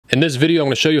In this video, I'm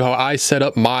going to show you how I set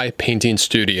up my painting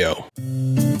studio.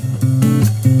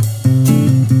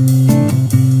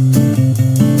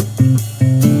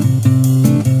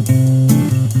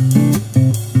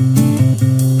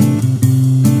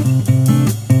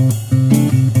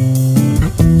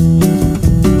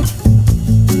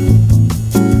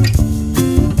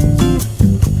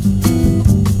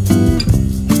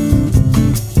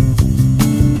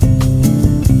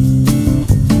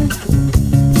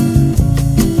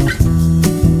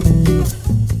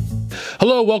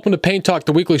 Hello, welcome to Paint Talk,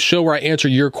 the weekly show where I answer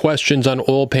your questions on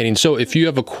oil painting. So if you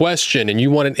have a question and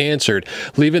you want it answered,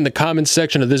 leave it in the comments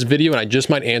section of this video and I just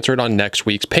might answer it on next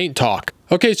week's Paint Talk.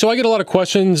 Okay, so I get a lot of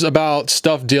questions about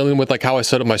stuff dealing with like how I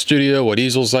set up my studio, what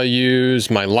easels I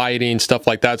use, my lighting, stuff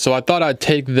like that. So I thought I'd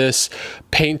take this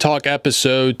Paint Talk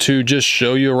episode to just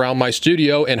show you around my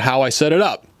studio and how I set it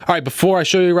up. All right, before I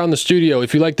show you around the studio,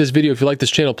 if you like this video, if you like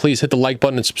this channel, please hit the like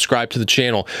button and subscribe to the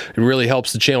channel. It really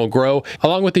helps the channel grow.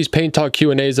 Along with these Paint Talk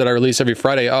Q&As that I release every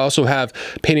Friday, I also have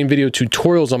painting video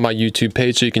tutorials on my YouTube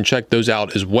page, so you can check those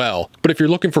out as well. But if you're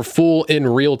looking for full in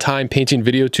real-time painting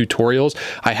video tutorials,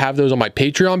 I have those on my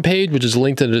Patreon page, which is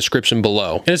linked in the description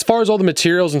below. And as far as all the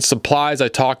materials and supplies I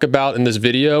talk about in this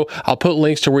video, I'll put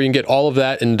links to where you can get all of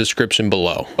that in the description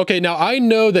below. Okay, now I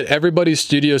know that everybody's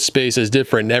studio space is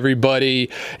different. Everybody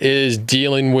is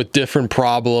dealing with different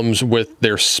problems with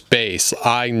their space.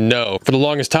 I know. For the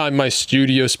longest time, my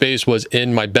studio space was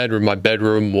in my bedroom. My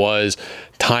bedroom was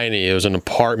tiny. It was an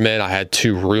apartment. I had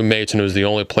two roommates and it was the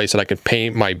only place that I could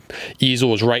paint. My easel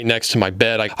was right next to my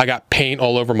bed. I got paint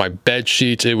all over my bed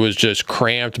sheets. It was just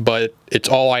cramped, but it's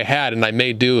all I had and I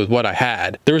made do with what I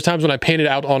had. There was times when I painted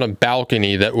out on a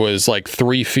balcony that was like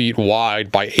 3 feet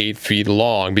wide by 8 feet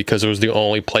long because it was the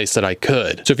only place that I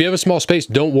could. So if you have a small space,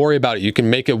 don't worry about it. You can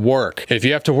make it work. If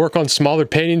you have to work on smaller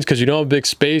paintings because you don't have a big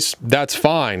space, that's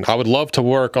fine. I would love to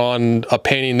work on a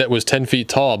painting that was 10 feet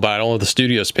tall, but I don't have the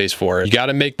studio space for it. You got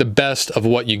to make the best of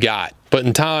what you got. But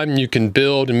in time, you can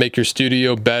build and make your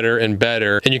studio better and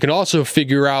better. And you can also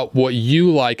figure out what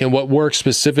you like and what works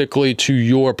specifically to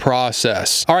your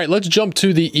process. All right, let's jump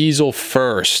to the easel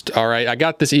first. All right, I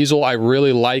got this easel. I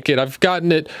really like it. I've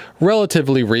gotten it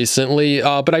relatively recently,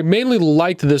 but I mainly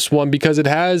liked this one because it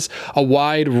has a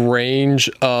wide range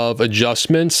of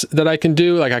adjustments that I can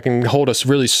do. Like I can hold a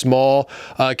really small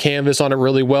canvas on it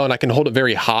really well, and I can hold it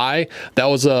very high. That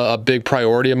was a big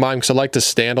priority of mine because I like to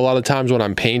stand a lot of times when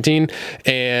I'm painting.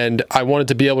 And I wanted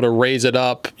to be able to raise it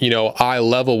up, you know, eye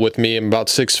level with me. I'm about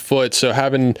 6 foot, so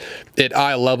having it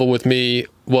eye level with me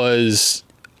was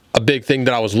a big thing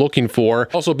that I was looking for.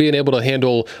 Also being able to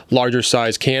handle larger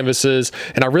size canvases.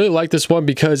 And I really like this one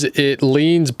because it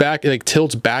leans back, it like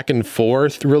tilts back and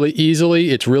forth really easily.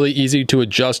 It's really easy to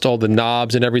adjust all the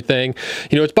knobs and everything.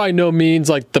 You know, it's by no means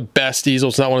like the best easel.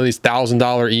 It's not one of these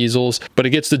 $1,000 easels, but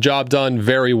it gets the job done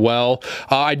very well.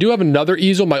 I do have another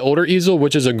easel, my older easel,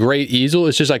 which is a great easel.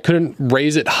 It's just I couldn't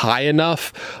raise it high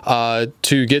enough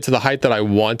to get to the height that I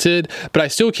wanted, but I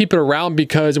still keep it around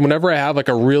because whenever I have like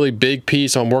a really big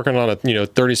piece, I'm working on a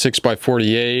 36 by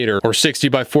 48 or 60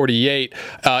 by 48,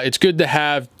 it's good to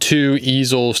have two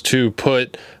easels to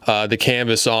put the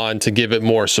canvas on to give it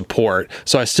more support.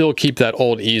 So I still keep that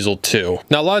old easel too.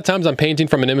 Now a lot of times I'm painting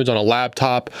from an image on a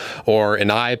laptop or an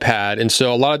iPad, and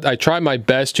so I try my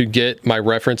best to get my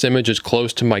reference image as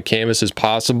close to my canvas as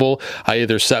possible. I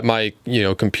either set my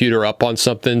computer up on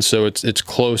something so it's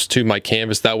close to my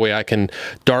canvas. That way I can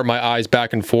dart my eyes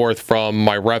back and forth from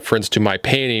my reference to my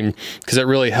painting, because it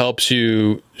really helps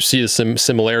you see the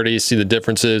similarities, see the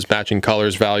differences, matching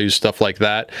colors, values, stuff like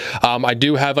that. I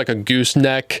do have like a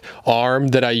gooseneck arm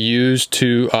that I use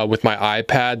to with my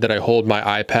iPad, that I hold my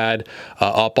iPad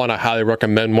up on. I highly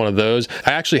recommend one of those.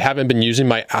 I actually haven't been using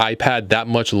my iPad that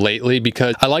much lately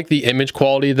because I like the image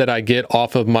quality that I get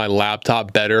off of my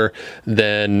laptop better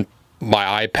than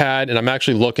my iPad, and I'm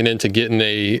actually looking into getting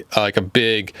a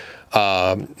big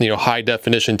high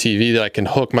definition TV that I can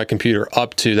hook my computer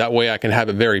up to. That way I can have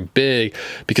it very big,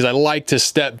 because I like to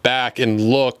step back and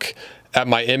look at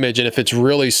my image, and if it's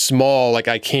really small, like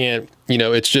I can't,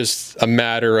 it's just a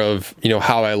matter of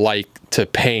how I like to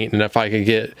paint. And if I could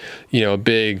get a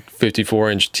big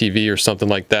 54-inch TV or something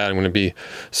like that, I'm going to be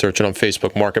searching on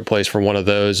Facebook Marketplace for one of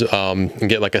those, and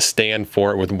get like a stand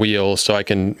for it with wheels so I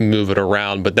can move it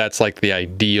around. But that's like the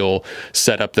ideal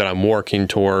setup that I'm working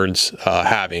towards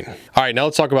having. All right, now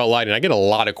let's talk about lighting. I get a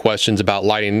lot of questions about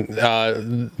lighting.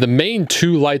 The main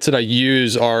two lights that I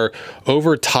use are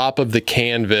over top of the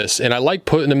canvas, and I like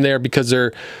putting them there because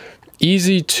they're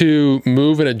easy to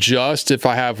move and adjust. If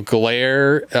I have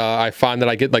glare, I find that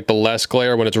I get like the less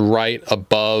glare when it's right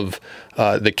above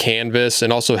the canvas,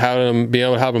 and also being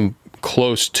able to have them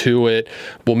close to it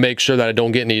will make sure that I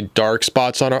don't get any dark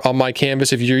spots on my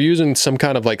canvas. If you're using some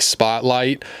kind of like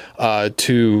spotlight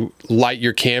to light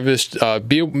your canvas,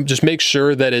 just make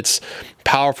sure that it's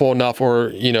powerful enough,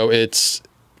 or its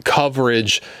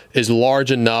coverage is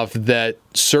large enough that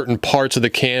certain parts of the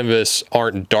canvas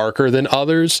aren't darker than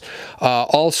others.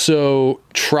 Also,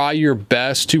 try your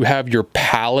best to have your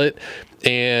palette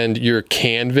and your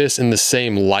canvas in the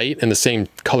same light and the same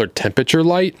color temperature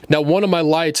light. Now, one of my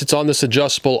lights, it's on this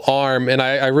adjustable arm, and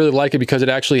I really like it because it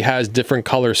actually has different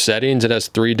color settings. It has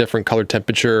 3 different color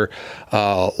temperature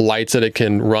lights that it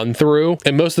can run through.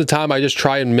 And most of the time I just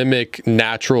try and mimic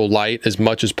natural light as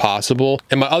much as possible.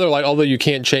 And my other light, although you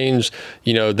can't change,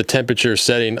 the temperature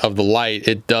setting of the light,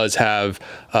 it does have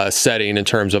a setting in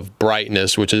terms of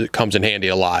brightness, which comes in handy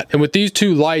a lot. And with these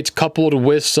 2 lights coupled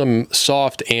with some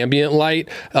soft ambient light,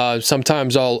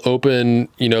 sometimes I'll open,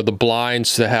 the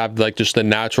blinds to have like just the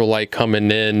natural light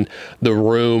coming in the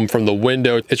room from the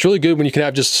window. It's really good when you can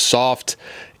have just soft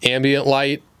ambient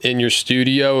light in your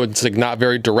studio. It's like not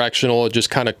very directional. It just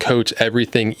kind of coats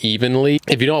everything evenly.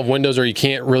 If you don't have windows or you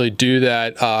can't really do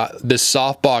that, this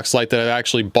softbox light that I've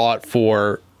actually bought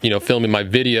for filming my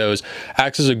videos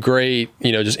acts as a great,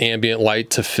 just ambient light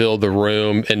to fill the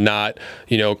room and not,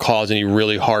 cause any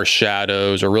really harsh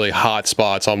shadows or really hot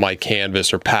spots on my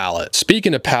canvas or palette.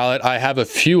 Speaking of palette, I have a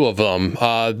few of them.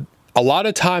 A lot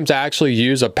of times I actually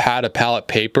use a pad of palette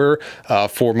paper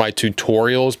for my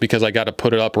tutorials because I got to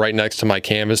put it up right next to my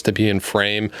canvas to be in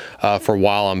frame for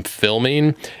while I'm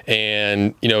filming.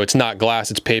 And, it's not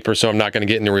glass, it's paper, so I'm not going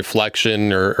to get any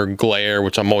reflection or glare,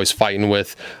 which I'm always fighting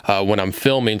with when I'm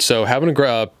filming. So having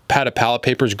a pad of palette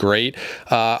paper is great.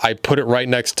 I put it right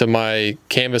next to my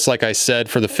canvas, like I said,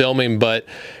 for the filming, but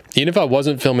even if I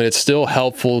wasn't filming, it's still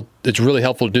helpful. It's really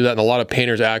helpful to do that, and a lot of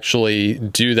painters actually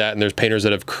do that, and there's painters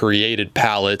that have created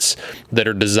palettes that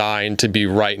are designed to be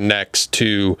right next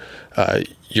to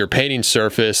your painting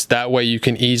surface. That way you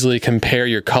can easily compare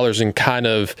your colors and kind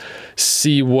of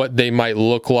see what they might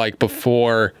look like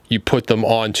before you put them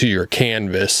onto your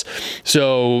canvas.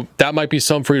 So that might be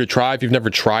something for you to try if you've never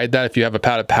tried that. If you have a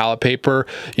pad of palette paper,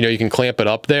 you can clamp it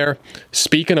up there.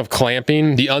 Speaking of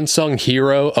clamping, the unsung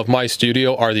hero of my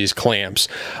studio are these clamps.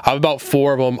 I have about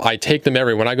 4 of them. I take them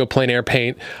everywhere. When I go plein air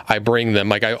paint, I bring them.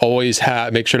 Like I always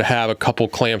make sure to have a couple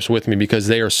clamps with me because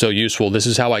they are so useful. This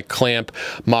is how I clamp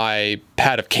my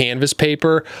pad of canvas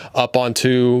paper up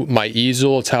onto my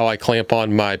easel. It's how I clamp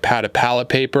on my pad of palette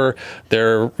paper.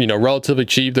 They're, relatively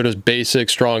cheap. They're just basic,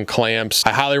 strong clamps.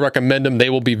 I highly recommend them. They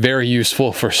will be very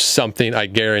useful for something, I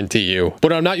guarantee you.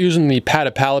 But I'm not using the pad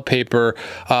of palette paper.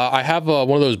 I have one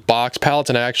of those box palettes,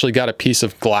 and I actually got a piece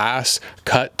of glass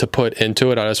cut to put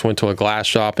into it. I just went to a glass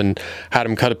shop and had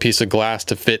them cut a piece of glass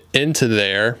to fit into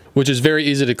there, which is very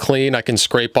easy to clean. I can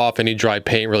scrape off any dry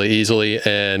paint really easily,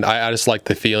 and I just like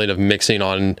the feeling of mixing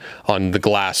on the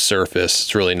glass surface.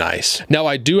 It's really nice. Now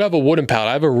I do have a wooden palette.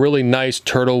 I have a really nice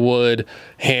turtle wood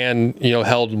hand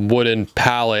held wooden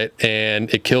palette, and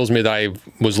it kills me that I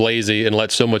was lazy and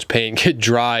let so much paint get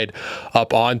dried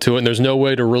up onto it, and there's no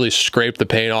way to really scrape the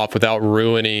paint off without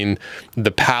ruining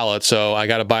the palette. So I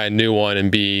got to buy a new one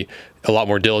and be a lot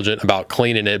more diligent about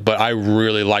cleaning it. But I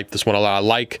really like this one a lot. I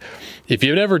like, if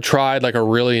you've ever tried like a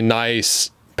really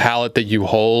nice palette that you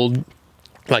hold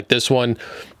like this one,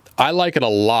 I like it a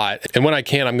lot. And when I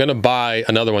can, I'm going to buy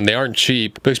another one. They aren't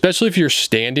cheap, but especially if you're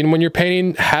standing when you're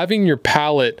painting, having your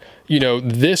palette,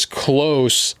 this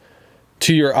close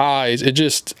to your eyes, it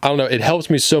just, I don't know, it helps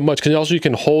me so much because also you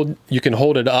can hold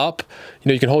it up,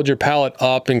 you can hold your palette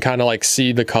up and kind of like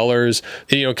see the colors,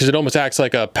 because it almost acts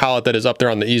like a palette that is up there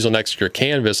on the easel next to your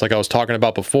canvas, like I was talking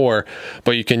about before.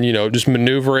 But you can, just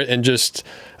maneuver it, and just,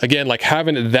 again, like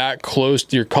having it that close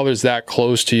to your colors, that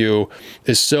close to you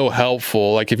is so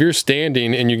helpful. Like if you're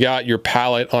standing and you got your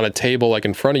palette on a table like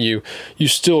in front of you, you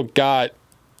still got,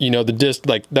 the disc,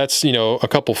 like that's, a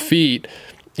couple feet.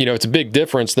 It's a big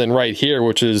difference than right here,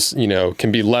 which is,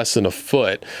 can be less than a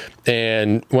foot.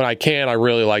 And when I can, I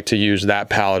really like to use that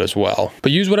palette as well.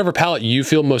 But use whatever palette you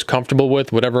feel most comfortable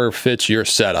with, whatever fits your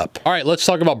setup. All right, let's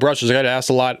talk about brushes. I got asked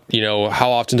a lot,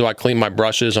 how often do I clean my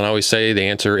brushes? And I always say the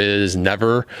answer is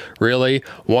never, really.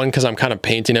 One, because I'm kind of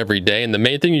painting every day. And the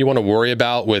main thing you want to worry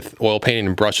about with oil painting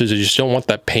and brushes is you just don't want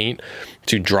that paint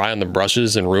to dry on the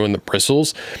brushes and ruin the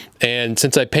bristles. And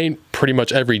since I paint pretty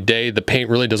much every day, the paint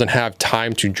really doesn't have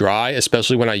time to dry,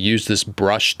 especially when I use this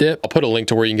brush dip. I'll put a link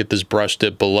to where you can get this brush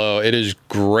dip below. It is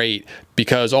great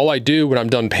because all I do when I'm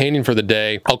done painting for the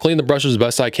day, I'll clean the brushes the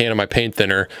best I can on my paint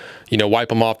thinner, you know, wipe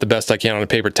them off the best I can on a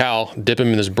paper towel, dip them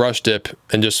in this brush dip,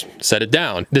 and just set it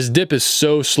down. This dip is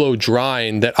so slow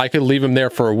drying that I could leave them there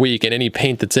for a week and any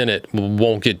paint that's in it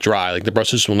won't get dry. Like the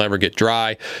brushes will never get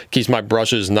dry. Keeps my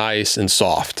brushes nice and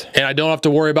soft. And I don't have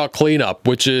to worry about cleanup,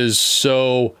 which is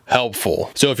so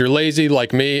helpful. So if you're lazy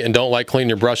like me and don't like cleaning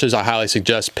your brushes, I highly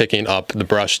suggest picking up the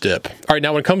brush dip. All right,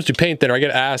 now when it comes to paint thinner, I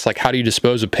get asked like, how do you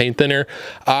dispose of paint thinner?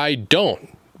 I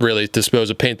don't really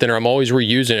dispose of paint thinner. I'm always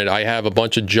reusing it. I have a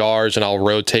bunch of jars and I'll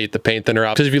rotate the paint thinner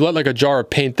out, because if you let like a jar of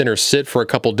paint thinner sit for a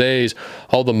couple days,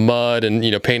 all the mud and,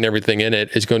 you know, paint and everything in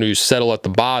it is going to settle at the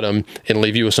bottom and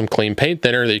leave you with some clean paint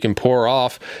thinner that you can pour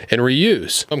off and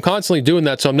reuse. I'm constantly doing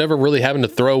that, so I'm never really having to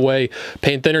throw away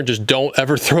paint thinner. Just don't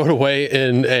ever throw it away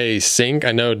in a sink.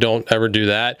 I know, don't ever do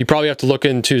that. You probably have to look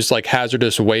into like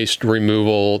hazardous waste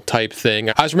removal type thing.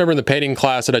 I just remember in the painting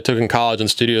class that I took in college and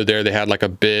studio there, they had like a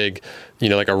big, you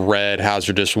know, like a red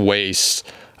hazardous waste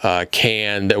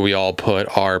can that we all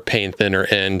put our paint thinner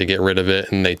in to get rid of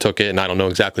it, and they took it, and I don't know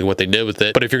exactly what they did with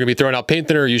it, but if you're gonna be throwing out paint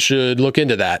thinner, you should look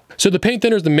into that. So the paint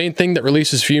thinner is the main thing that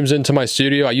releases fumes into my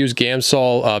studio. I use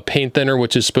Gamsol paint thinner,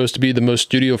 which is supposed to be the most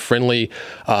studio friendly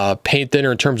paint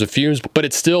thinner in terms of fumes, but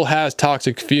it still has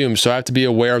toxic fumes, so I have to be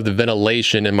aware of the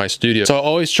ventilation in my studio. So I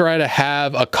always try to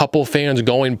have a couple fans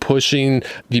going, pushing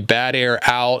the bad air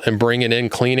out and bringing in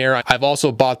clean air. I've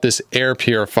also bought this air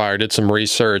purifier, did some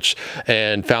research,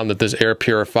 and found that this air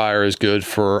purifier is good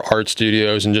for art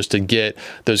studios and just to get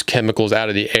those chemicals out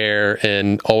of the air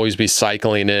and always be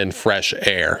cycling in fresh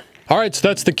air. All right, so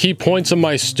that's the key points of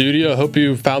my studio. I hope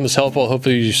you found this helpful.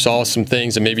 Hopefully you saw some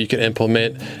things that maybe you can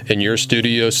implement in your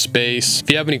studio space. If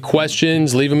you have any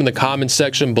questions, leave them in the comments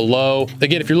section below.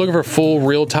 Again, if you're looking for full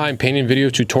real-time painting video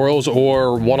tutorials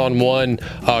or one-on-one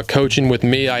coaching with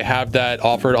me, I have that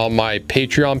offered on my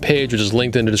Patreon page, which is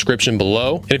linked in the description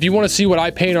below. And if you want to see what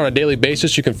I paint on a daily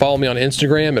basis, you can follow me on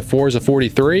Instagram at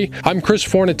 4is43. I'm Chris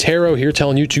Fornatero here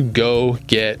telling you to go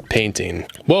get painting.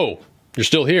 Whoa, you're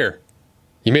still here.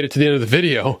 You made it to the end of the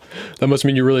video. That must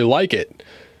mean you really like it.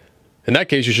 In that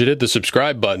case, you should hit the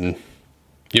subscribe button.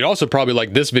 You'd also probably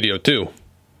like this video too.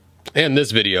 And this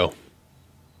video.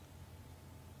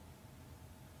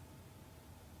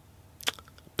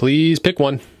 Please pick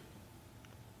one.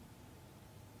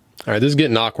 All right, this is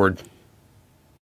getting awkward.